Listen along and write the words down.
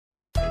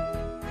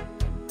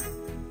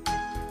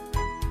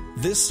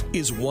This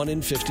is 1 in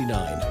 59,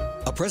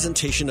 a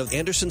presentation of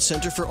Anderson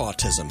Center for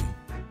Autism.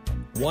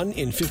 1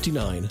 in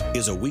 59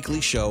 is a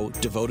weekly show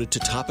devoted to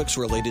topics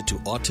related to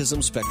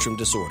autism spectrum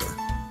disorder.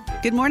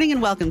 Good morning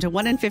and welcome to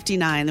 1 in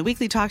 59, the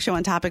weekly talk show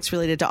on topics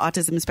related to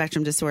autism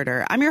spectrum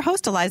disorder. I'm your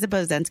host, Eliza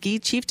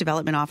Bozensky, Chief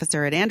Development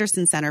Officer at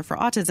Anderson Center for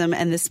Autism.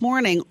 And this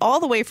morning,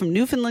 all the way from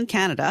Newfoundland,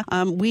 Canada,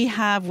 we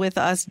have with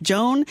us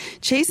Joan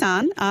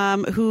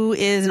Chiasson, who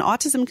is an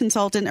autism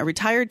consultant, a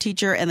retired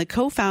teacher, and the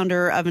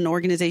co-founder of an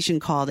organization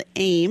called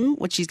AIM,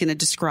 which she's going to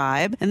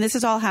describe. And this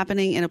is all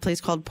happening in a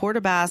place called Port aux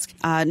Basques,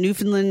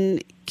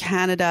 Newfoundland,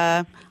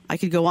 Canada. I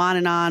could go on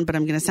and on, but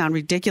I'm going to sound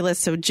ridiculous.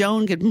 So,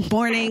 Joan, good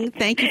morning.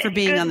 Thank you for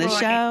being on the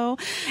show.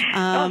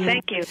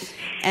 Thank you.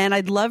 And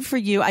I'd love for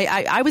you.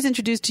 I was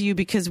introduced to you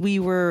because I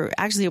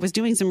was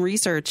doing some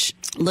research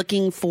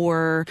looking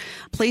for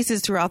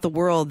places throughout the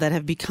world that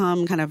have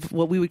become kind of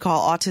what we would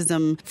call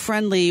autism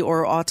friendly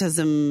or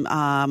autism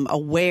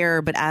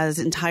aware, but as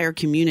entire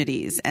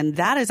communities. And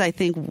that is, I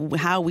think,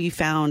 how we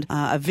found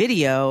a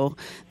video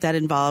that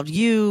involved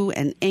you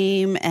and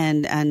AIM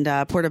and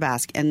Port aux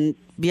Basques. And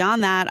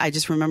beyond that, I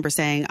just remember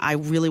saying, I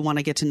really want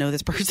to get to know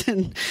this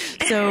person.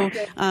 So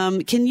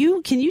can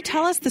you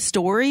tell us the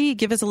story,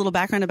 give us a little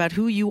background about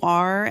who you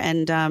are,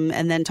 and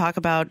then talk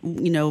about,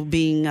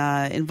 being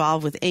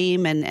involved with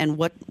AIM and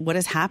what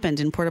has happened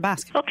in Port aux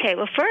Basques? Okay,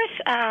 well, first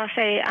I'll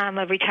say I'm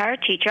a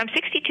retired teacher. I'm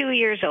 62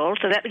 years old,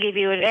 so that will give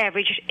you an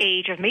average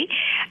age of me.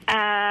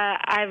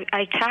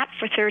 I taught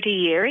for 30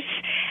 years,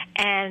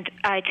 and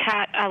I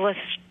was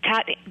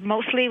taught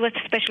mostly with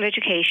special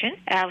education.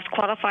 I was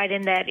qualified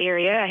in that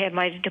area. I had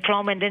my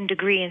diploma and then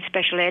degree in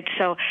special ed.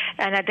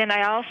 Then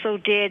I also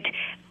did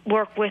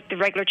work with the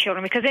regular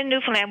children, because in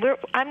Newfoundland,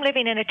 I'm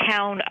living in a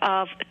town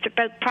of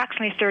about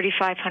approximately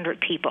 3,500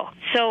 people.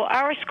 So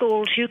our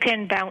schools, you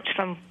can bounce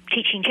from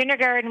teaching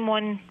kindergarten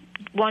one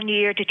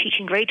year to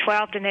teaching grade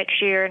 12 the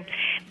next year, and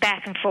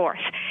back and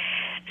forth.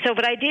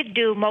 But I did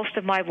do most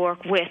of my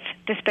work with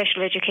the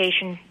special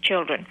education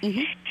children.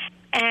 Mm-hmm.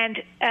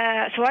 And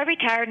so I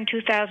retired in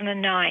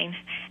 2009.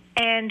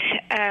 And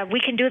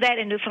we can do that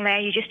in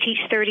Newfoundland. You just teach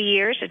 30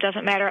 years. It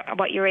doesn't matter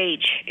what your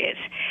age is.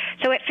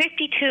 So at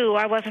 52,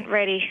 I wasn't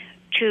ready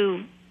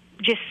to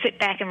just sit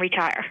back and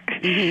retire.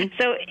 Mm-hmm.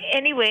 So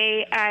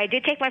anyway, I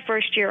did take my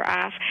first year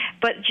off.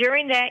 But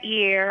during that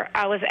year,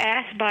 I was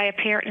asked by a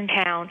parent in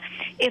town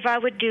if I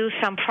would do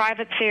some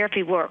private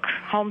therapy work,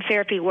 home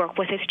therapy work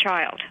with his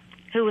child,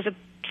 who was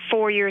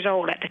 4 years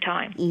old at the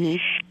time. Mm-hmm.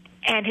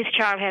 And his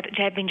child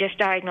had been just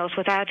diagnosed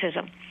with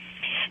autism.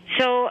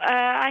 So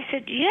I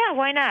said, yeah,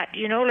 why not?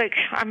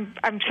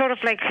 I'm sort of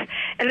like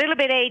a little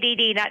bit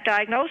ADD, not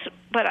diagnosed,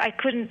 but I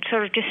couldn't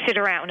sort of just sit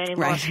around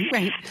anymore.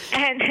 Right.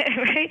 And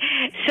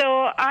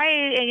so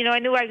I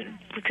knew I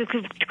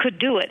could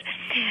do it.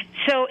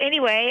 So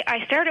anyway,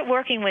 I started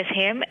working with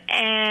him,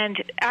 and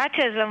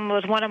autism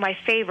was one of my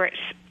favorites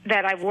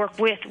that I worked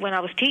with when I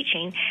was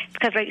teaching,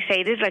 because, like you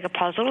say, it is like a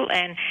puzzle,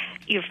 and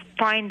you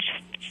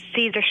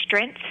see their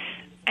strengths,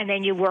 and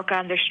then you work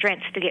on their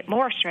strengths to get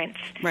more strengths.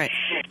 Right.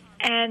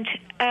 And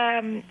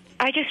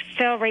I just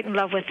fell right in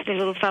love with the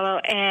little fellow,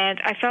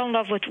 and I fell in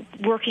love with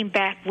working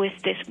back with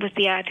the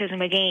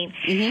autism again.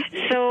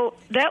 Mm-hmm. So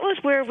that was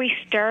where we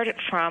started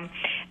from.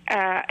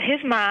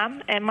 His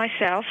mom and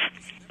myself,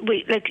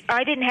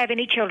 I didn't have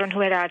any children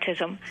who had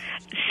autism,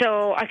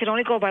 so I could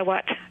only go by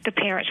what the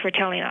parents were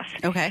telling us.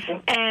 Okay.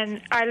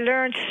 And I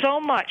learned so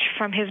much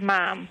from his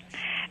mom,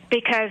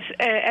 because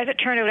as it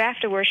turned out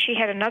afterwards, she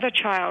had another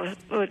child,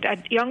 a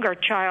younger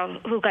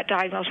child, who got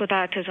diagnosed with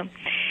autism.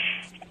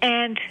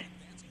 And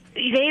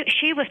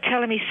she was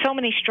telling me so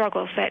many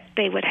struggles that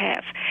they would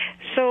have.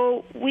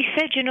 So we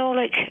said,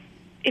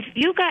 if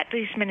you got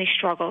these many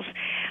struggles,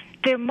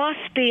 there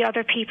must be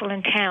other people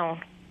in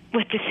town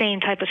with the same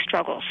type of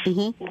struggles.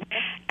 Mm-hmm.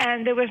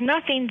 And there was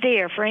nothing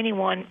there for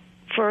anyone,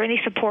 for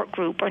any support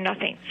group or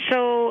nothing.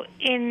 So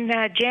in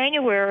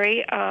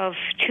January of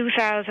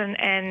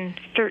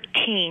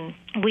 2013,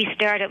 we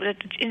started.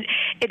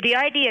 The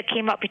idea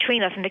came up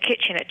between us in the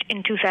kitchen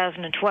in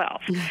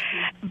 2012.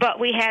 But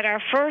we had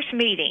our first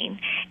meeting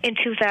in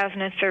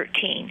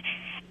 2013,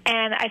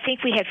 and I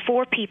think we had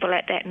 4 people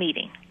at that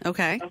meeting.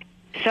 Okay.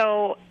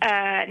 So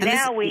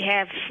now we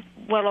have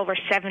well over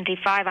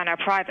 75 on our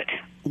private.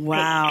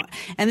 Wow.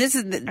 page. And this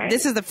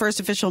is the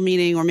first official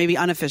meeting, or maybe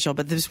unofficial,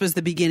 but this was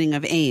the beginning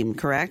of AIM,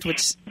 correct?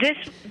 That's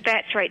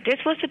right. This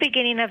was the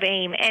beginning of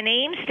AIM, and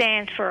AIM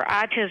stands for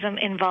Autism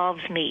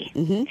Involves Me.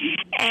 Mm-hmm.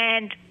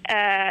 And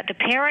the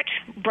parent,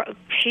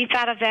 she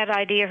thought of that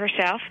idea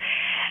herself,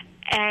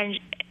 and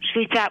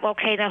we thought,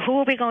 okay, now who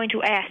are we going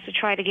to ask to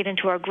try to get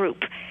into our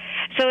group?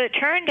 So it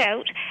turned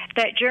out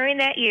that during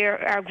that year,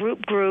 our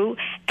group grew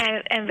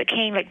and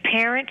became like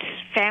parents,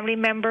 family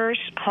members,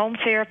 home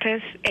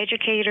therapists,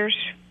 educators,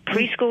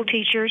 preschool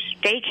teachers,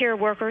 daycare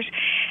workers,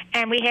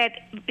 and we had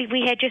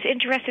just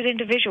interested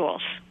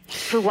individuals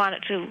who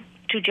wanted to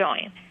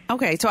join.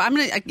 Okay, so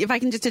if I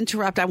can just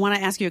interrupt, I want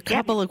to ask you a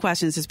couple of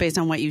questions just based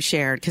on what you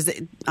shared, because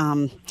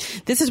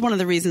this is one of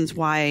the reasons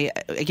why,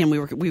 again,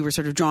 we were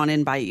sort of drawn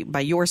in by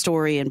your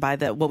story and by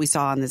what we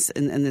saw in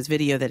this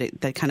video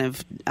that kind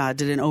of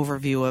did an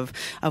overview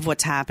of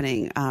what's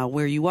happening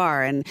where you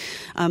are, and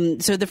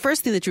so the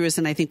first thing that drew us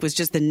in, I think, was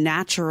just the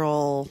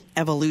natural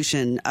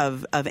evolution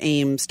of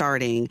AIM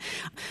starting,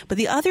 but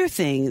the other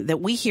thing that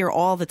we hear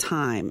all the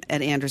time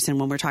at Anderson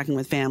when we're talking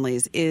with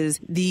families is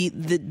the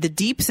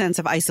deep sense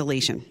of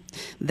isolation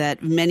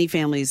that many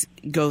families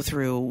go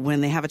through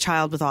when they have a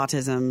child with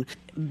autism,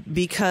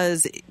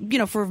 because,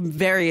 for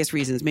various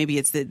reasons. Maybe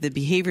it's the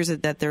behaviors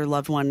that their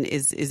loved one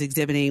is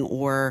exhibiting,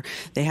 or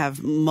they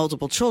have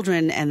multiple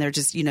children and they're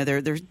just,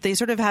 they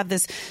sort of have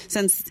this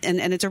sense,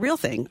 and it's a real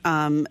thing,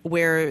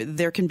 where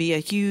there can be a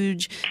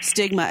huge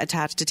stigma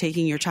attached to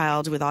taking your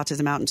child with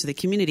autism out into the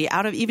community,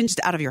 out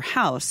of your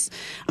house,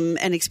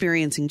 and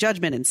experiencing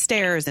judgment and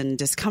stares and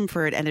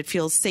discomfort. And it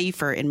feels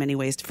safer in many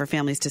ways for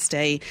families to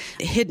stay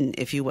hidden,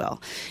 if you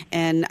will.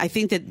 And I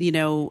think that,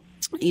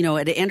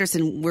 at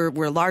Anderson,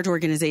 we're a large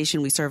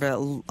organization. We serve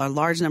a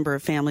large number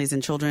of families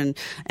and children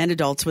and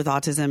adults with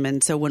autism.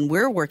 And so when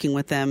we're working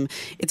with them,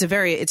 it's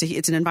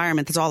an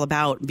environment that's all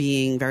about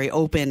being very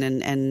open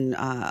and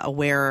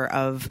aware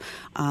of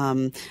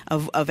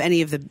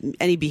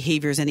any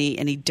behaviors,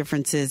 any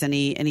differences,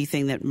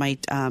 anything that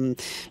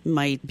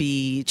might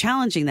be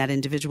challenging that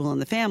individual in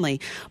the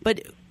family.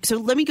 But so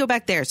let me go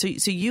back there. So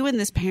you and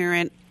this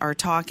parent are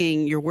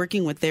talking. You're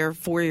working with their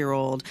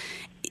 4-year-old.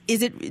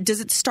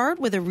 Does it start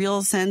with a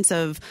real sense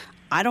of,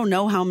 I don't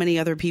know how many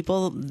other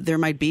people there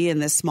might be in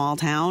this small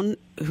town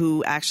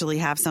who actually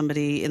have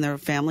somebody in their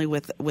family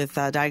with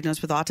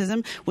diagnosed with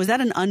autism? Was that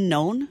an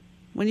unknown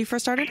when you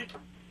first started?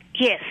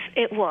 Yes,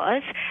 it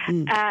was.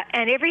 And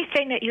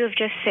everything that you have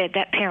just said,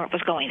 that parent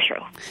was going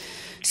through.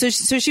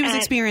 So she was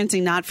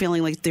experiencing not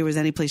feeling like there was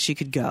any place she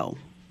could go.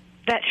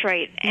 That's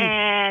right.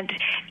 And,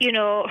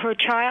 her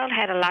child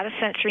had a lot of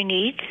sensory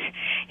needs.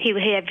 He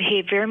had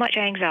very much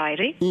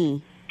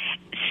anxiety.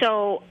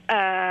 So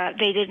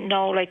they didn't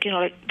know,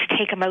 to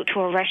take him out to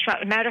a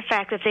restaurant. As a matter of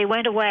fact, if they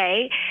went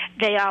away,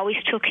 they always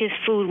took his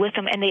food with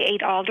them, and they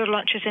ate all their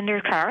lunches in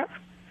their car.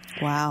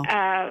 Wow.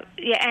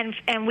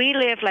 And we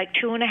live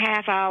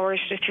 2.5 hours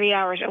to 3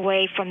 hours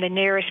away from the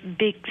nearest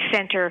big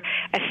center,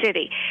 a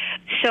city.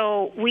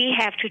 So we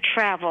have to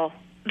travel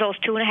those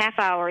 2.5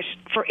 hours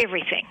for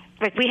everything.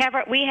 We have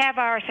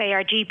our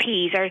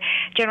GPs, our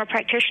general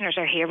practitioners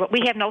are here, but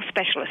we have no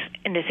specialists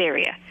in this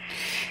area.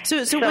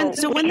 So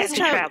when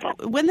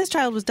this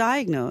child was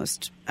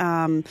diagnosed,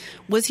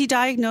 was he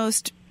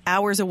diagnosed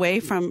hours away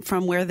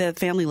from where the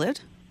family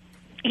lived?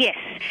 Yes.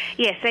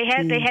 They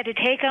had to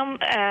take them,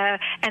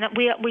 and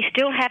we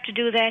still have to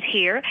do that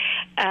here.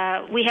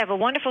 We have a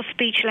wonderful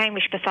speech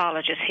language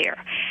pathologist here.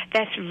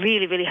 That's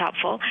really, really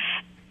helpful.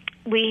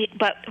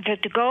 But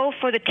to go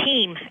for the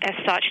team as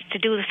such, to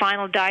do the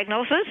final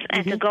diagnosis,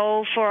 and to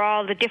go for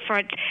all the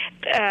different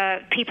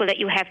people that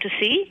you have to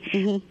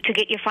see to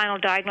get your final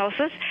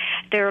diagnosis,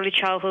 the early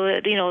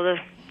childhood, the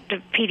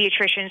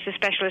pediatricians, the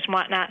specialists and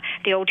whatnot,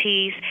 the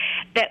OTs,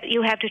 that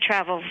you have to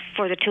travel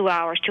for the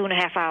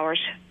 2.5 hours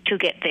to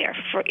get there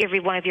for every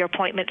one of your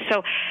appointments.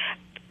 So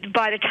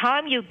by the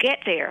time you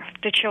get there,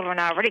 the children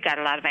already got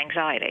a lot of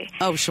anxiety.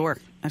 Oh, sure.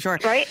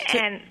 Right? So,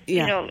 and,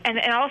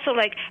 and also,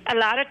 a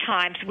lot of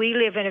times we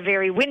live in a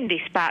very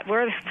windy spot.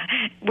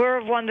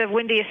 We're one of the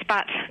windiest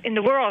spots in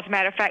the world, as a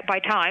matter of fact, by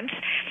times.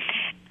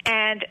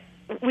 And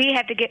we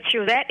have to get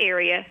through that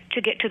area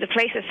to get to the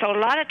places. So a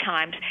lot of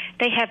times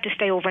they have to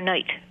stay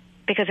overnight.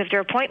 Because if their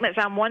appointment's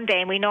on one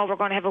day and we know we're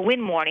going to have a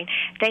wind warning,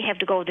 they have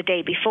to go the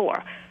day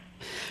before.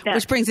 Now,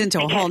 which brings into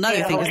a whole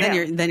other thing,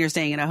 because then you're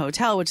staying in a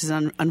hotel, which is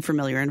an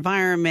unfamiliar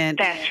environment.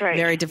 That's right.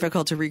 Very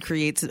difficult to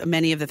recreate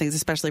many of the things,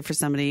 especially for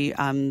somebody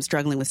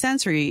struggling with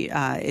sensory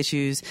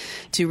issues,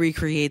 to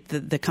recreate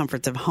the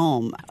comforts of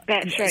home.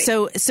 That's right.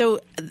 So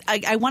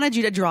I wanted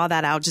you to draw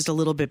that out just a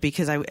little bit,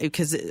 because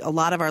a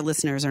lot of our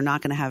listeners are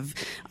not going to have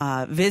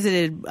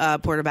visited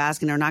Port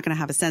Baskin, are not going to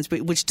have a sense,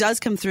 but which does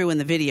come through in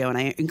the video, and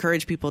I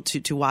encourage people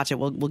to watch it.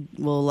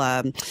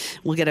 We'll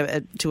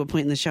get to a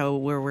point in the show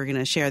where we're going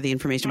to share the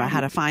information about how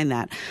to find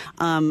that.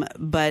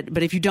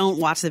 But if you don't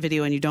watch the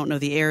video and you don't know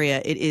the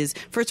area, it is,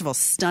 first of all,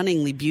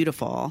 stunningly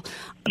beautiful.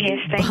 Yes,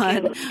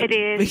 thank you. It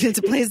is. Because it's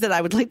a place that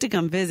I would like to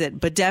come visit,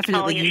 but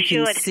definitely you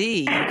can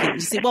see.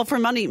 Well, for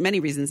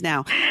many reasons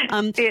now.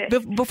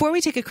 Before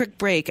we take a quick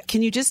break,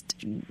 can you just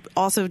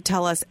also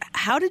tell us,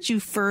 how did you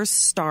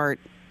first start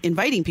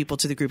inviting people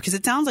to the group? Because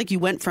it sounds like you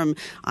went from,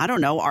 I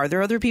don't know, are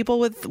there other people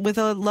with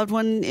a loved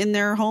one in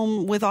their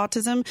home with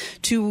autism,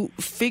 to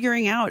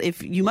figuring out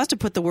if you must have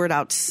put the word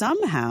out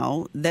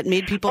somehow that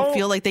made people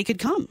feel like they could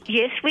come.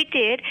 Yes, we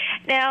did.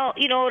 Now,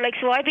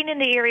 so I've been in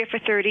the area for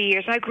 30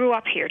 years, and I grew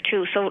up here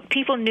too, so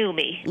people knew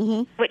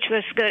me, which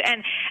was good.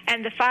 And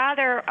the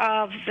father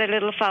of the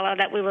little fellow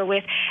that we were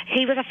with,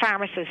 he was a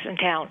pharmacist in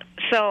town,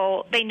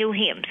 so they knew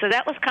him. So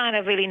that was kind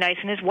of really nice,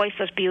 and his wife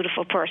was a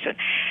beautiful person.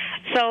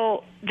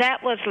 So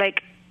that was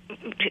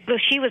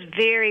she was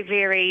very,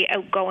 very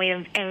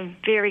outgoing and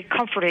very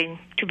comforting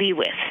to be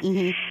with.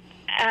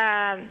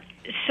 Mm-hmm.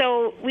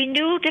 So we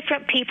knew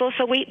different people,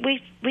 so we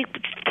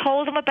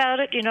told them about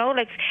it,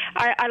 like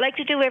I like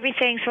to do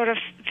everything sort of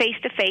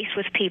face-to-face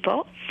with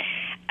people.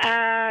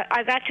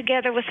 I got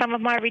together with some of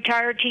my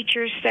retired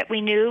teachers that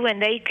we knew,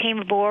 and they came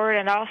aboard,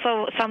 and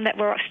also some that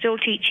were still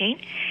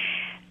teaching.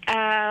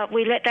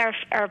 We let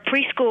our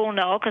preschool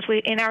know, because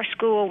in our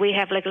school we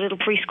have like a little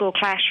preschool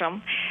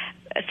classroom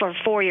for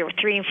 3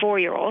 and 4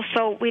 year olds.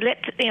 So we let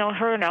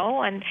her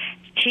know, and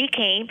she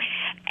came,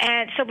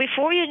 and so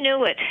before you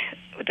knew it,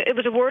 it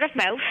was a word of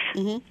mouth.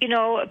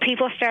 Mm-hmm.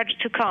 People started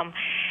to come,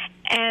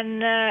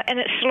 and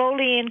it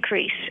slowly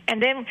increased.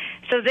 And then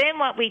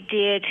what we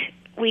did,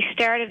 we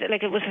started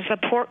like it was a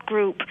support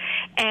group,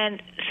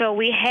 and so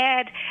we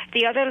had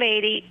the other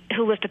lady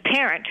who was the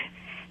parent.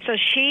 So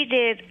she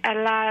did a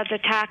lot of the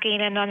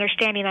talking and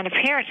understanding on the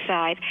parent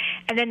side,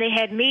 and then they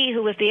had me,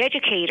 who was the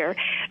educator,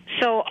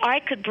 so I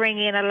could bring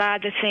in a lot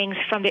of the things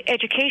from the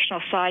educational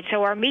side.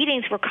 So our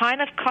meetings were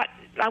kind of cut,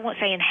 I won't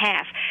say in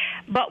half,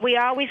 but we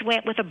always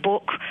went with a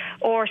book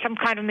or some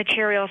kind of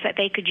materials that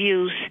they could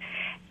use,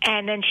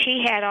 and then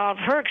she had all of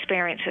her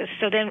experiences.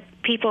 So then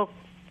people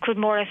could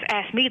more or less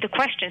ask me the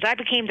questions. I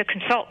became the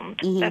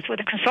consultant. Mm-hmm. That's where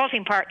the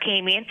consulting part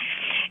came in,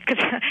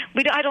 because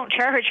I don't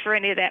charge for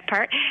any of that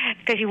part,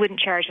 because you wouldn't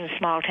charge in a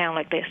small town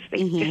like this. They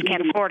mm-hmm. just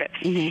can't afford it.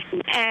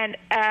 Mm-hmm. And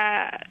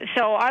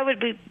so I would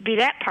be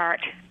that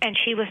part, and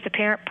she was the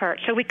parent part.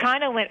 So we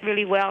kind of went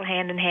really well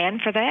hand in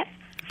hand for that.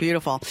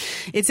 Beautiful.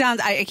 It sounds.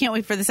 I can't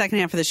wait for the second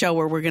half of the show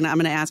where I'm going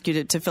to ask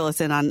you to fill us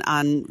in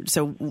on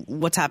so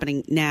what's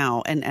happening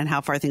now and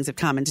how far things have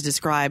come, and to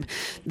describe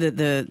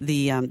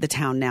the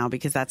town now,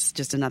 because that's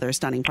just another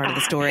stunning part of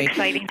the story.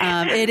 Exciting.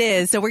 It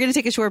is. So we're going to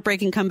take a short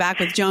break and come back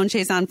with Joan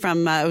Chiasson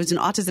from who's an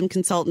autism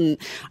consultant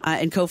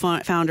and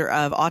co-founder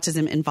of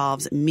Autism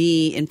Involves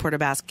Me in Port aux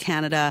Basques,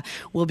 Canada.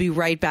 We'll be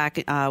right back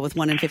with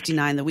 1 in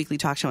 59, the weekly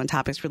talk show on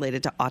topics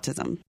related to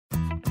autism.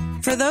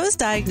 For those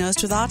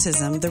diagnosed with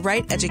autism, the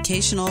right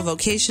educational,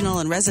 vocational,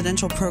 and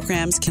residential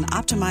programs can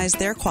optimize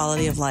their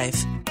quality of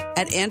life.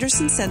 At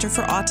Anderson Center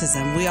for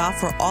Autism, we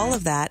offer all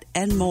of that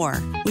and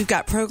more. We've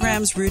got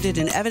programs rooted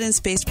in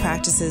evidence-based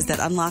practices that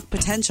unlock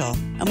potential,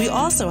 and we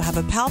also have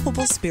a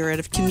palpable spirit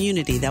of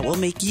community that will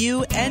make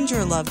you and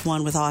your loved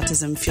one with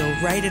autism feel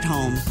right at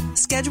home.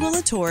 Schedule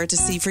a tour to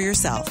see for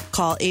yourself.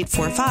 Call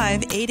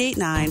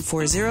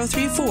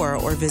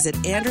 845-889-4034 or visit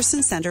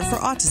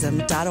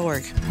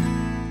andersoncenterforautism.org.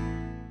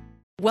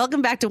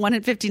 Welcome back to 1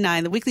 in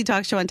 59, the weekly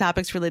talk show on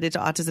topics related to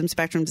autism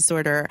spectrum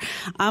disorder.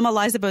 I'm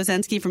Eliza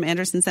Bozensky from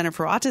Anderson Center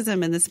for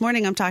Autism, and this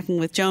morning I'm talking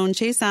with Joan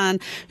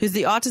Chiasson, who's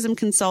the autism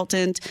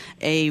consultant,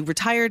 a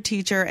retired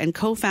teacher, and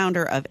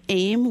co-founder of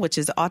AIM, which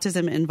is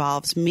Autism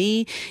Involves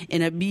Me,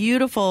 in a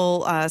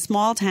beautiful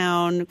small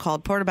town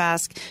called Port aux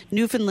Basques,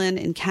 Newfoundland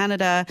in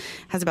Canada.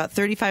 Has about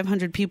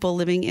 3,500 people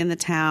living in the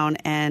town.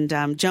 And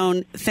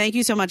Joan, thank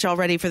you so much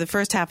already for the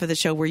first half of the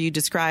show where you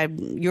described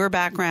your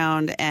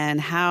background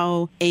and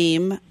how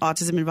AIM,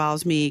 Autism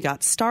Involves Me,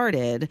 got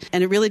started.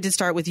 And it really did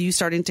start with you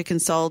starting to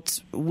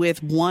consult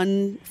with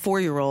one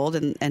 4-year-old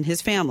and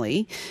his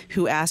family,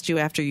 who asked you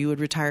after you had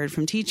retired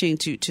from teaching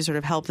to sort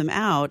of help them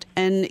out.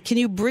 And can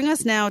you bring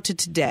us now to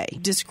today?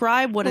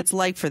 Describe what it's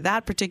like for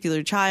that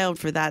particular child,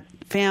 for that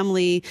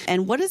family,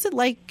 and what is it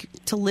like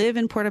to live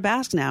in Port aux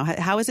Basques now?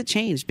 How has it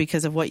changed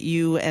because of what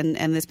you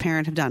and this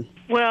parent have done?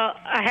 Well,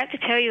 I have to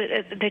tell you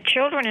that the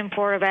children in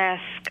Port aux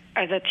Basques,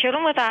 the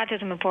children with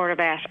autism in Port aux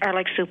Basques, are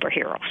like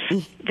superheroes.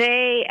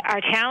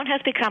 Our town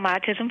has become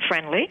autism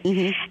friendly,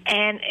 mm-hmm.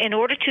 and in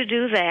order to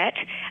do that,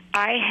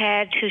 I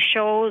had to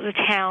show the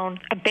town,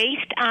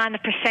 based on the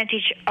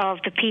percentage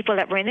of the people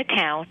that were in the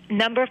town,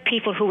 number of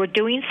people who were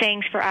doing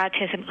things for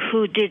autism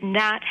who did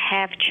not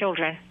have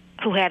children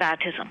who had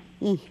autism.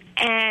 Mm.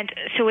 And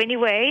so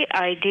anyway,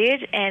 I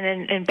did,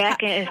 and then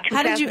back in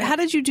 2000. How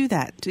did you do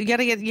that? You got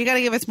to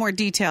give us more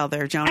detail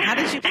there, Joan. How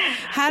did you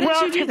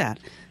do that?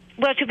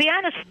 Well, to be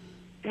honest,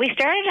 we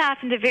started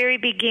off in the very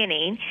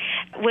beginning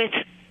with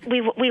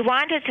we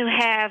wanted to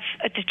have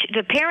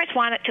the parents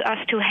wanted us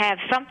to have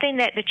something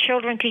that the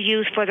children could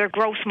use for their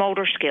gross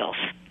motor skills.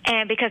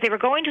 And because they were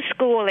going to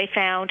school, they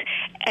found,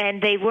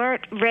 and they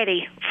weren't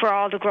ready for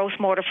all the gross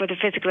motor for the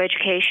physical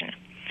education.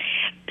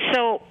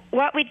 So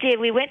what we did,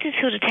 we went to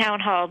the town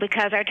hall,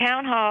 because our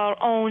town hall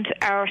owns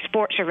our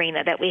sports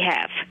arena that we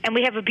have. And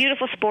we have a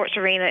beautiful sports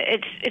arena.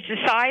 It's the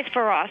size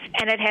for us,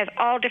 and it has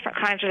all different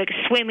kinds of, like,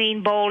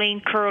 swimming,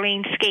 bowling,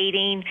 curling,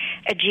 skating,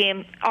 a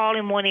gym, all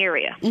in one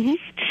area. Mm-hmm.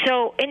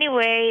 So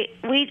anyway,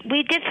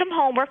 we did some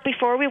homework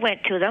before we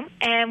went to them,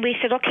 and we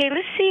said, okay,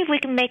 let's see if we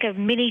can make a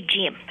mini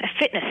gym, a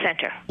fitness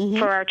center mm-hmm.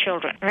 for our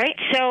children, right?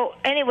 So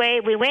anyway,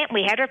 we went,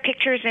 we had our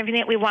pictures and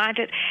everything that we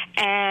wanted,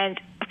 and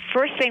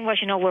First thing was,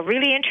 we're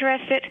really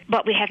interested,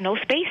 but we have no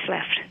space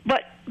left.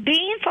 But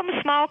being from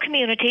a small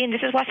community, and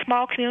this is what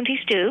small communities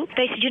do,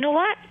 they said, you know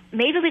what?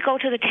 Maybe we go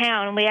to the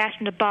town and we ask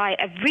them to buy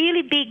a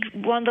really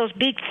big, one of those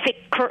big,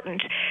 thick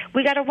curtains.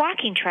 We got a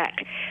walking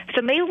track.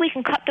 So maybe we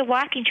can cut the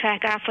walking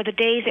track off for the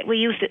days that we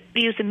use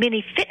the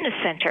mini fitness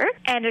center,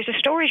 and there's a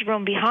storage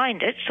room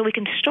behind it so we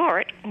can store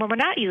it when we're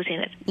not using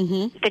it.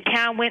 Mm-hmm. The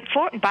town went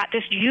for it and bought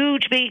this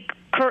huge, big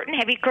curtain,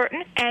 heavy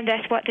curtain, and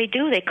that's what they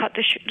do. They cut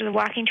the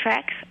walking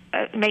track,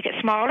 make it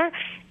smaller,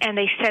 and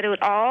they set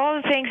out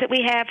all the things that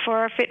we have for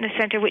our fitness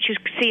center, which you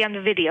see on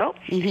the video.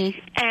 Mm-hmm.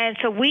 And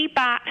so we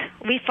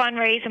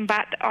fundraised and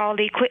bought all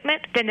the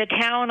equipment. Then the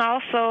town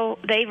also,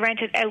 they rent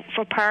it out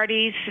for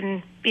parties,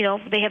 and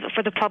they have it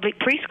for the public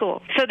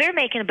preschool. So they're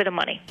making a bit of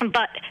money.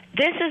 But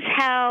this is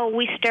how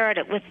we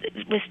started, with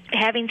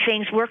having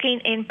things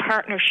working in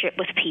partnership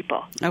with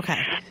people.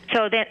 Okay.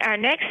 So then our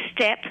next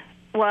step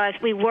was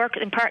we work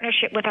in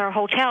partnership with our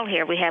hotel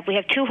here. We have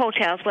two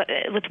hotels, but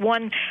with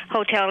one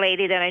hotel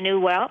lady that I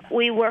knew well.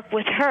 We work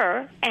with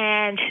her,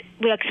 and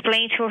we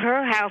explain to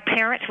her how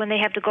parents, when they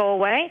have to go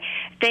away,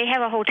 they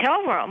have a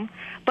hotel room,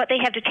 but they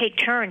have to take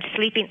turns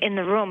sleeping in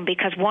the room,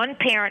 because one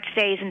parent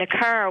stays in the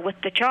car with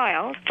the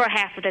child for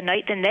half of the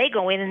night, then they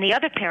go in and the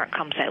other parent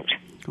comes out.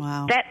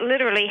 Wow. That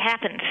literally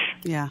happens.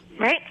 Yeah.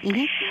 Right?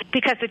 Mm-hmm.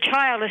 Because the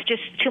child is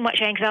just too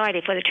much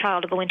anxiety for the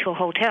child to go into a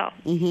hotel.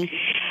 Mm-hmm.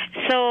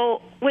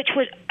 So,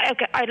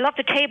 I'd love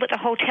to tell you about the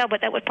hotel,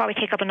 but that would probably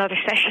take up another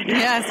session.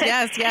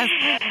 Yes.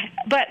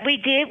 But we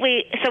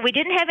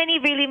didn't have any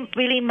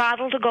really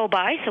model to go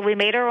by, so we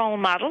made our own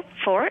model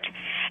for it.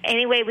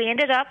 Anyway, we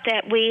ended up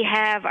that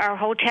our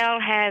hotel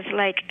has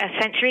like a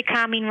sensory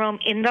calming room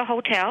in the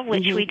hotel,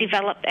 which we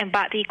developed and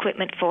bought the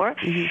equipment for.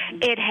 Mm-hmm.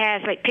 It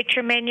has like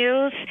picture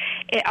menus.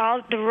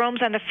 All the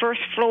rooms on the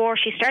first floor,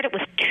 she started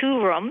with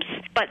 2 rooms,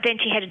 but then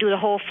she had to do the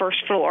whole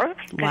first floor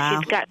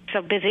because she got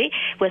so busy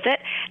with it.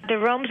 The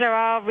rooms are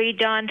all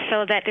redone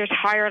so that there's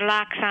higher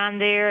locks on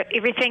there.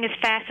 Everything is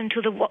fastened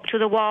to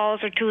the walls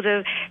or to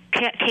the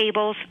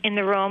tables in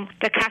the room.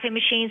 The coffee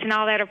machines and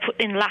all that are put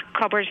in locked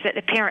cupboards that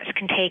the parents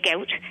can take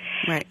out.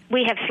 Right.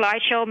 We have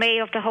slideshow made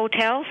of the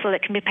hotel so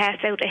that can be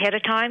passed out ahead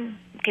of time.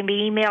 Can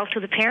be emailed to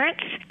the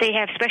parents. They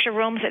have special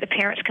rooms that the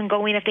parents can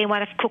go in if they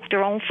want to cook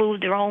their own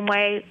food their own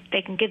way.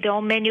 They can give their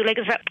own menu. Like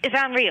it's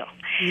unreal.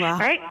 Wow.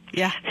 Right?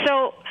 Yeah.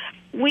 So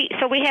we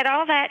had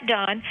all that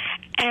done,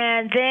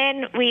 and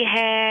then we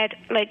had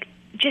like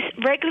just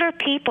regular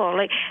people.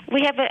 Like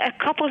we have a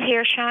couple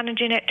here, Sean and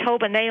Jeanette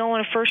Tobin. They own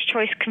a First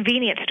Choice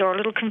convenience store, a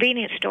little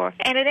convenience store.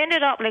 And it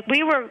ended up like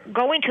we were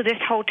going to this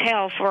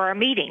hotel for our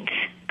meetings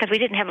because we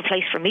didn't have a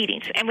place for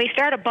meetings. And we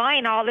started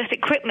buying all this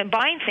equipment,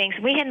 buying things.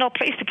 We had no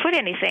place to put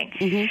anything.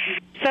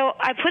 Mm-hmm. So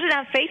I put it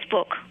on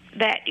Facebook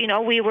that,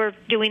 we were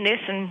doing this,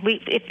 and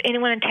if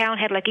anyone in town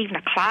had like even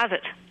a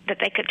closet that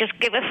they could just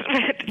give us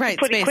put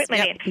space.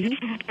 Equipment in.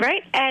 Mm-hmm.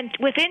 Right? And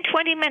within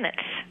 20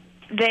 minutes,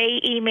 they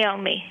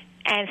emailed me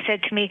and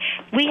said to me,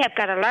 we have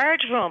got a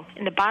large room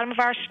in the bottom of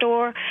our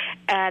store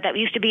that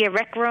used to be a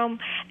rec room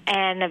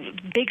and a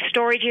big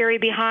storage area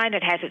behind.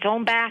 It has its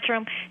own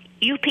bathroom.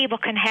 You people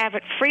can have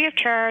it free of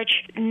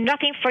charge,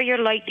 nothing for your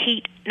light,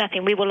 heat,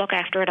 nothing. We will look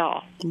after it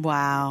all.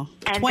 Wow.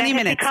 And 20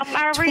 minutes.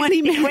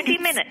 20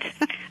 minutes.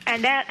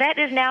 And that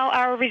is now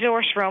our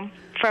resource room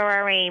for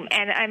our AIM.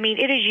 And, I mean,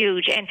 it is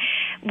huge. And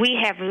we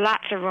have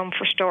lots of room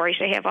for storage.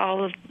 They have all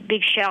the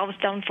big shelves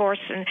done for us.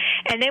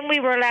 And then we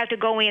were allowed to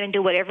go in and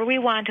do whatever we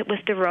wanted with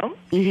the room.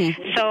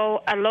 Mm-hmm.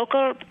 So a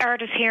local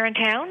artist here in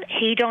town,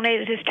 he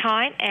donated his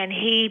time, and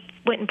he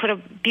went and put a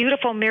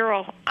beautiful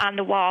mural on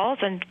the walls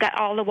and got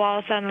all the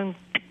walls done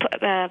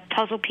and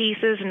puzzle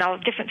pieces and all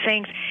different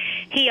things.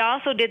 He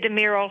also did the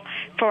mural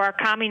for our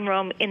calming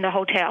room in the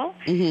hotel.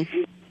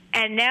 Mm-hmm.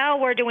 And now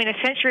we're doing a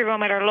sensory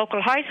room at our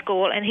local high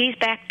school, and he's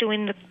back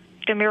doing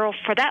the mural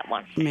for that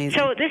one. Amazing.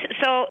 So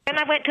then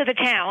I went to the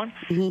town.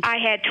 Mm-hmm. I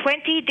had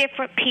 20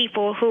 different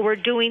people who were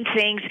doing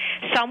things.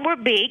 Some were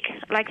big,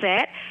 like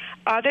that.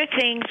 Other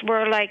things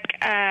were like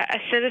a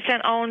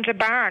citizen owns a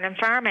barn and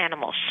farm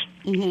animals.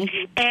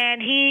 Mm-hmm. And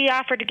he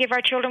offered to give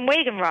our children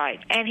wagon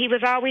rides. And he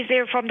was always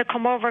there for them to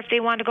come over if they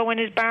wanted to go in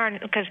his barn,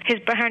 because his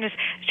barn is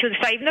to the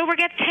side. Even though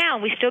we're at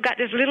town, we still got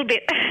this little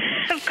bit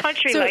of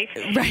country life.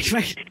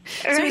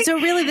 Right. So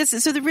really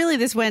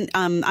this went,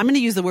 I'm going to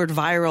use the word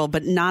viral,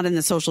 but not in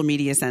the social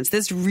media sense.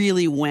 This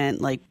really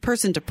went like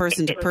person to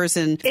person to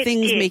person,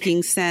 things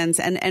making sense.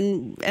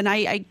 And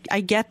I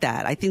get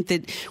that. I think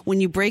that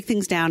when you break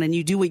things down and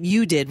you do what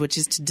you did, which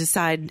is to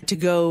decide to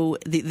go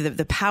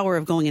the power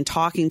of going and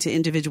talking to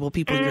individual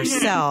people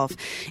yourself,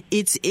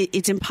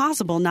 it's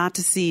impossible not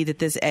to see that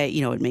this,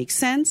 it makes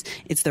sense.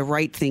 It's the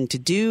right thing to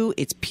do.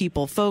 It's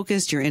people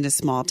focused. You're in a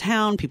small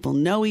town. People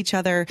know each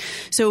other.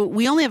 So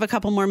we only have a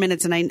couple more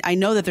minutes, and I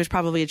know that there's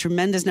probably a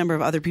tremendous number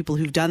of other people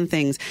who've done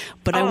things,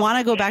 but I want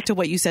to go back to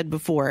what you said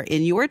before.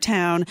 In your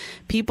town,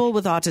 people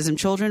with autism,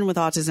 children with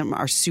autism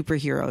are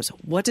superheroes.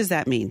 What does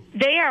that mean?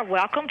 They are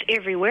welcomed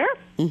everywhere.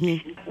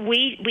 Mm-hmm.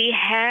 We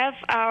have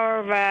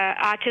our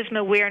autism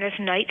awareness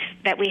nights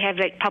that we have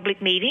like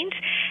public meetings.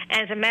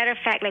 And as a matter of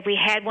fact, like we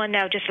had one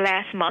now just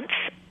last month,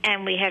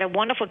 and we had a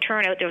wonderful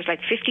turnout. There was like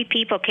 50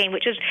 people came,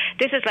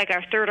 this is like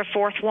our third or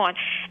fourth one.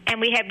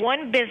 And we had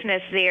one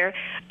business there,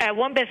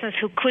 one business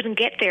who couldn't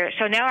get there.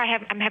 So now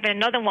I'm having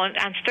another one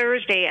on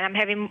Thursday, and I'm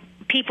having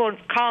people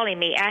calling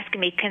me,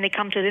 asking me, can they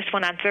come to this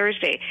one on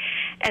Thursday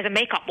as a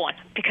makeup one,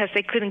 because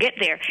they couldn't get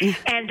there.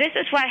 And this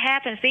is what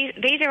happens.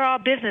 These are all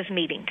business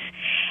meetings.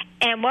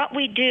 And what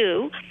we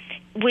do,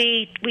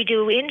 we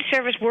do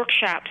in-service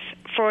workshops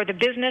for the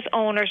business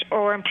owners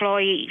or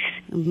employees.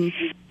 Mm-hmm.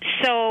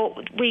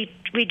 So we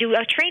do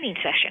a training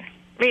session,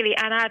 really,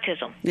 on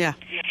autism. Yeah.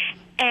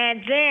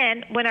 And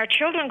then when our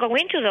children go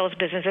into those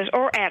businesses,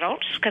 or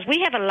adults, because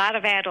we have a lot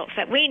of adults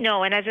that we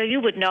know, and as you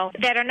would know,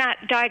 that are not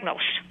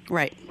diagnosed.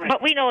 Right.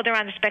 But we know they're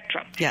on the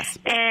spectrum. Yes.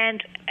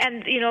 And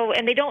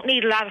they don't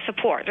need a lot of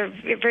support.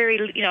 They're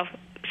very,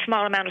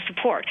 small amount of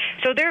support.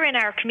 So they're in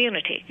our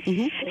community.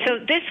 Mm-hmm. So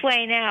this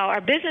way now,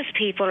 our business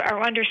people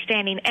are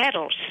understanding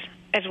adults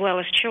as well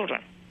as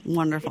children.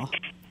 Wonderful.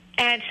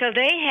 And so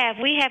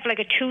we have like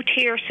a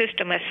two-tier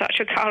system, as such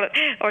we call it,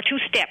 or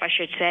two-step, I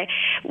should say.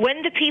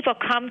 When the people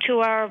come to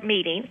our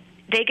meeting,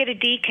 they get a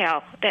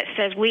decal that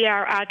says we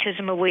are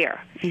autism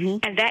aware, mm-hmm.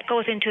 and that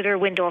goes into their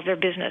window of their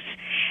business.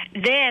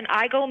 Then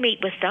I go meet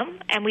with them,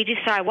 and we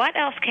decide what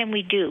else can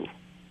we do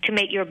to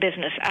make your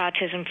business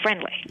autism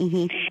friendly.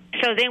 Mm-hmm.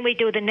 So then we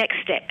do the next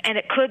step, and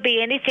it could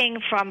be anything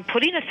from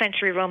putting a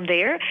sensory room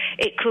there.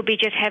 It could be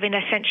just having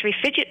a sensory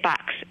fidget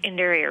box in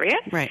their area.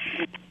 Right.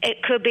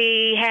 It could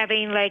be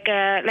having like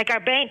our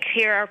bank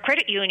here, our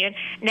credit union,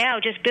 now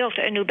just built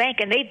a new bank,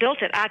 and they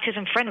built it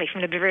autism friendly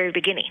from the very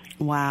beginning.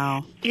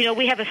 Wow.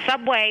 We have a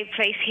Subway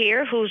place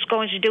here who's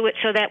going to do it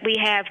so that we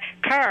have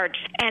cards,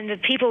 and the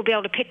people will be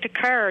able to pick the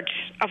cards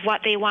of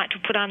what they want to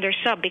put on their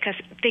sub, because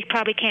they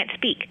probably can't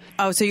speak.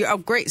 Oh, so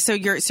great.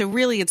 So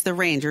really it's the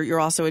range. You're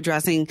also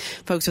addressing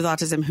folks with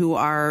autism who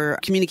are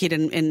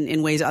communicating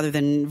in ways other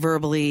than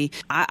verbally.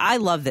 I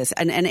love this.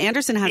 And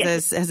Anderson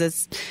has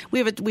this. We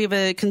have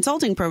a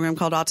consulting program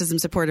called Autism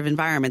Supportive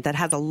Environment that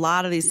has a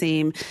lot of these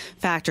same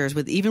factors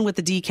even with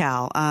the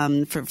decal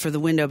for the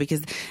window,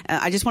 because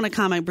I just want to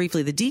comment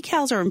briefly. The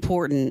decals are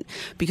important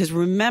because,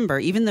 remember,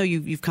 even though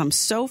you've come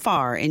so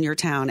far in your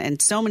town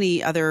and so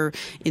many other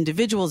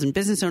individuals and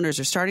business owners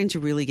are starting to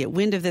really get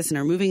wind of this and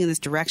are moving in this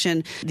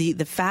direction, the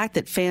fact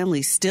that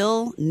families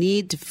still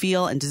need to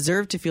feel and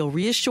deserve to feel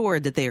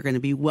reassured that they are going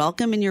to be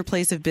welcome in your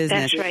place of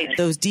business. That's right.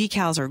 Those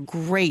decals are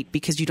great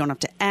because you don't have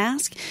to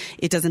ask.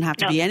 It doesn't have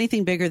to be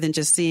anything bigger than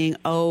just seeing,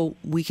 oh,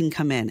 we can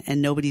come in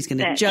and nobody's going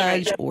to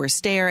judge or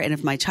stare. And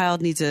if my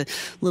child needs a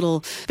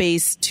little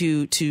space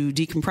to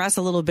decompress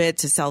a little bit,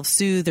 to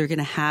self-soothe, they're going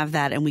to have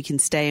that, and we can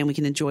stay and we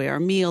can enjoy our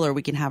meal, or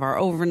we can have our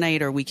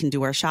overnight, or we can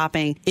do our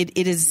shopping.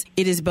 It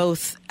is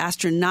both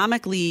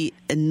astronomically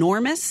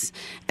enormous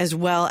as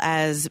well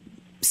as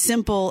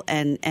simple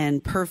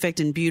and perfect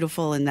and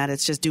beautiful, in that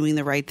it's just doing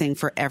the right thing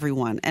for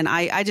everyone. And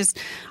I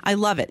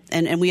love it.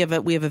 And we have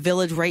a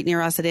village right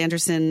near us at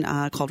Anderson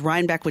called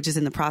Rhinebeck, which is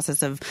in the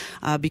process of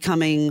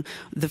becoming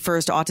the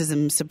first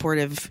autism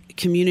supportive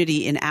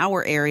community in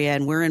our area,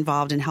 and we're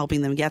involved in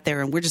helping them get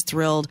there, and we're just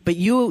thrilled. But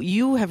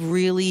you have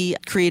really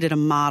created a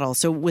model.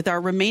 So with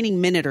our remaining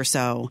minute or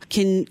so,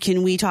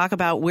 can we talk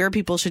about where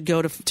people should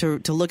go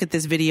to look at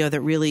this video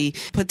that really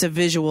puts a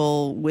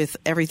visual with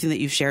everything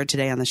that you've shared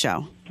today on the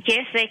show?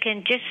 Yes, they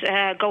can just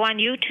go on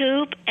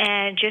YouTube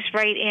and just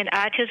write in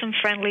Autism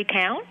Friendly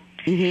Town.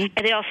 Mm-hmm.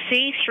 And they'll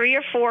see 3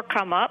 or 4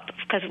 come up,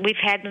 because we've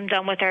had them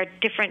done with our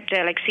different,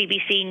 like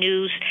CBC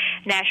News,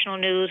 National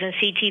News, and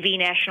CTV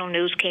National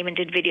News came and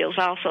did videos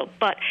also.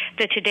 But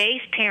the Today's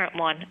Parent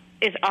one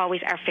is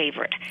always our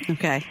favorite.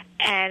 Okay.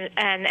 And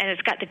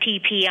it's got the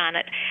TP on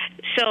it.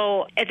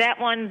 So that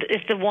one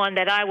is the one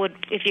that I would,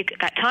 if you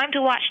got time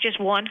to watch just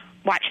one,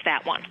 watch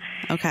that one.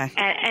 Okay.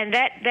 And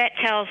that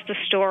tells the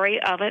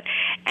story of it.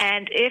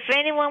 And if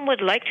anyone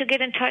would like to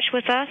get in touch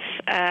with us,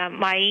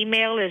 my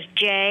email is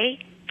J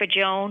for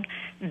Joan,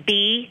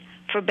 B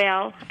for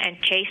Bell, and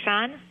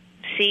Chaisson,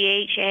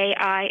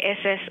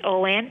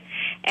 CHAISSON,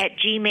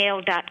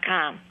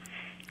 @gmail.com.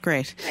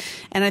 Great.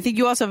 And I think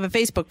you also have a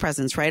Facebook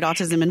presence, right?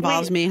 Autism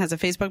Involves Me has a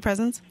Facebook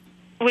presence?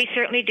 We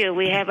certainly do.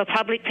 We have a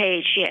public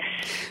page, yes.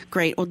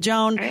 Great. Well,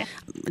 Joan,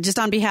 just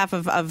on behalf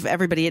of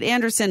everybody at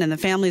Anderson and the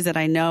families that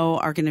I know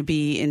are going to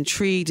be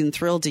intrigued and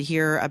thrilled to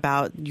hear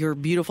about your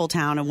beautiful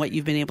town and what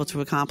you've been able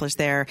to accomplish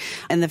there,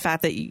 and the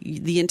fact that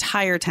the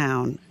entire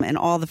town and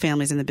all the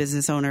families and the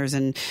business owners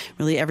and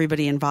really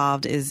everybody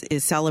involved is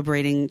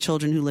celebrating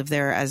children who live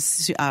there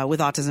as with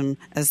autism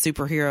as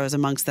superheroes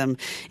amongst them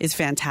is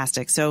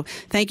fantastic. So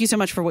thank you so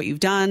much for what you've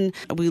done.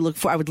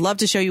 I would love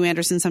to show you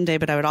Anderson someday,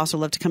 but I would also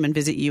love to come and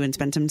visit you and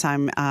spend some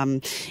time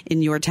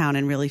in your town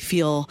and really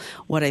feel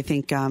what I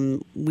think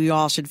we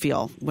all should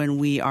feel when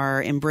we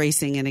are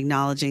embracing and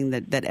acknowledging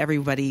that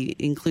everybody,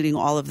 including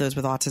all of those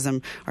with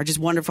autism, are just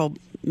wonderful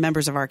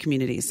members of our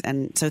communities.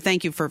 And so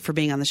thank you for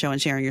being on the show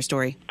and sharing your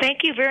story.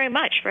 Thank you very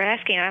much for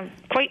asking. I'm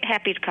quite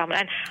happy to come,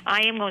 and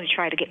I am going to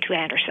try to get to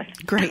Anderson.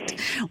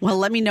 Great. Well,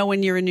 let me know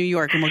when you're in New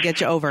York, and we'll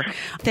get you over.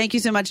 Thank you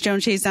so much, Joan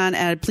Chiasson.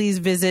 And please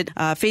visit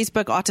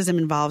Facebook. Autism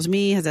Involves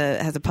Me has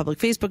a public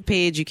Facebook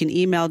page. You can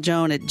email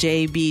Joan at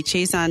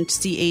jbchaisson,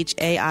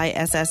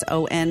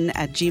 CHAISSON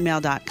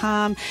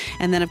 @gmail.com.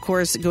 And then, of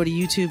course, go to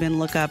YouTube and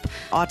look up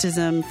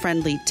Autism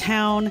Friendly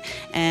Town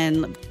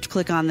and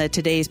click on the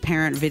Today's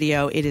Parent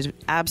video. It is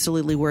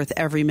absolutely worth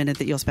every minute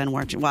that you'll spend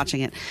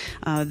watching it.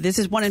 This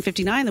is 1 in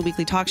 59, the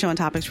weekly talk show on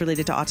topics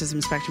related to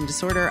autism spectrum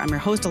disorder. I'm your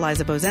host,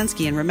 Eliza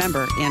Bozensky, and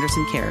remember,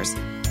 Anderson cares.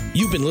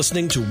 You've been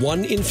listening to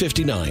 1 in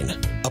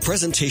 59, a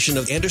presentation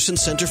of Anderson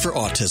Center for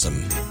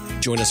Autism.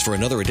 Join us for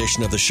another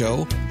edition of the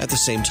show at the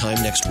same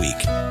time next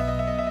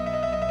week.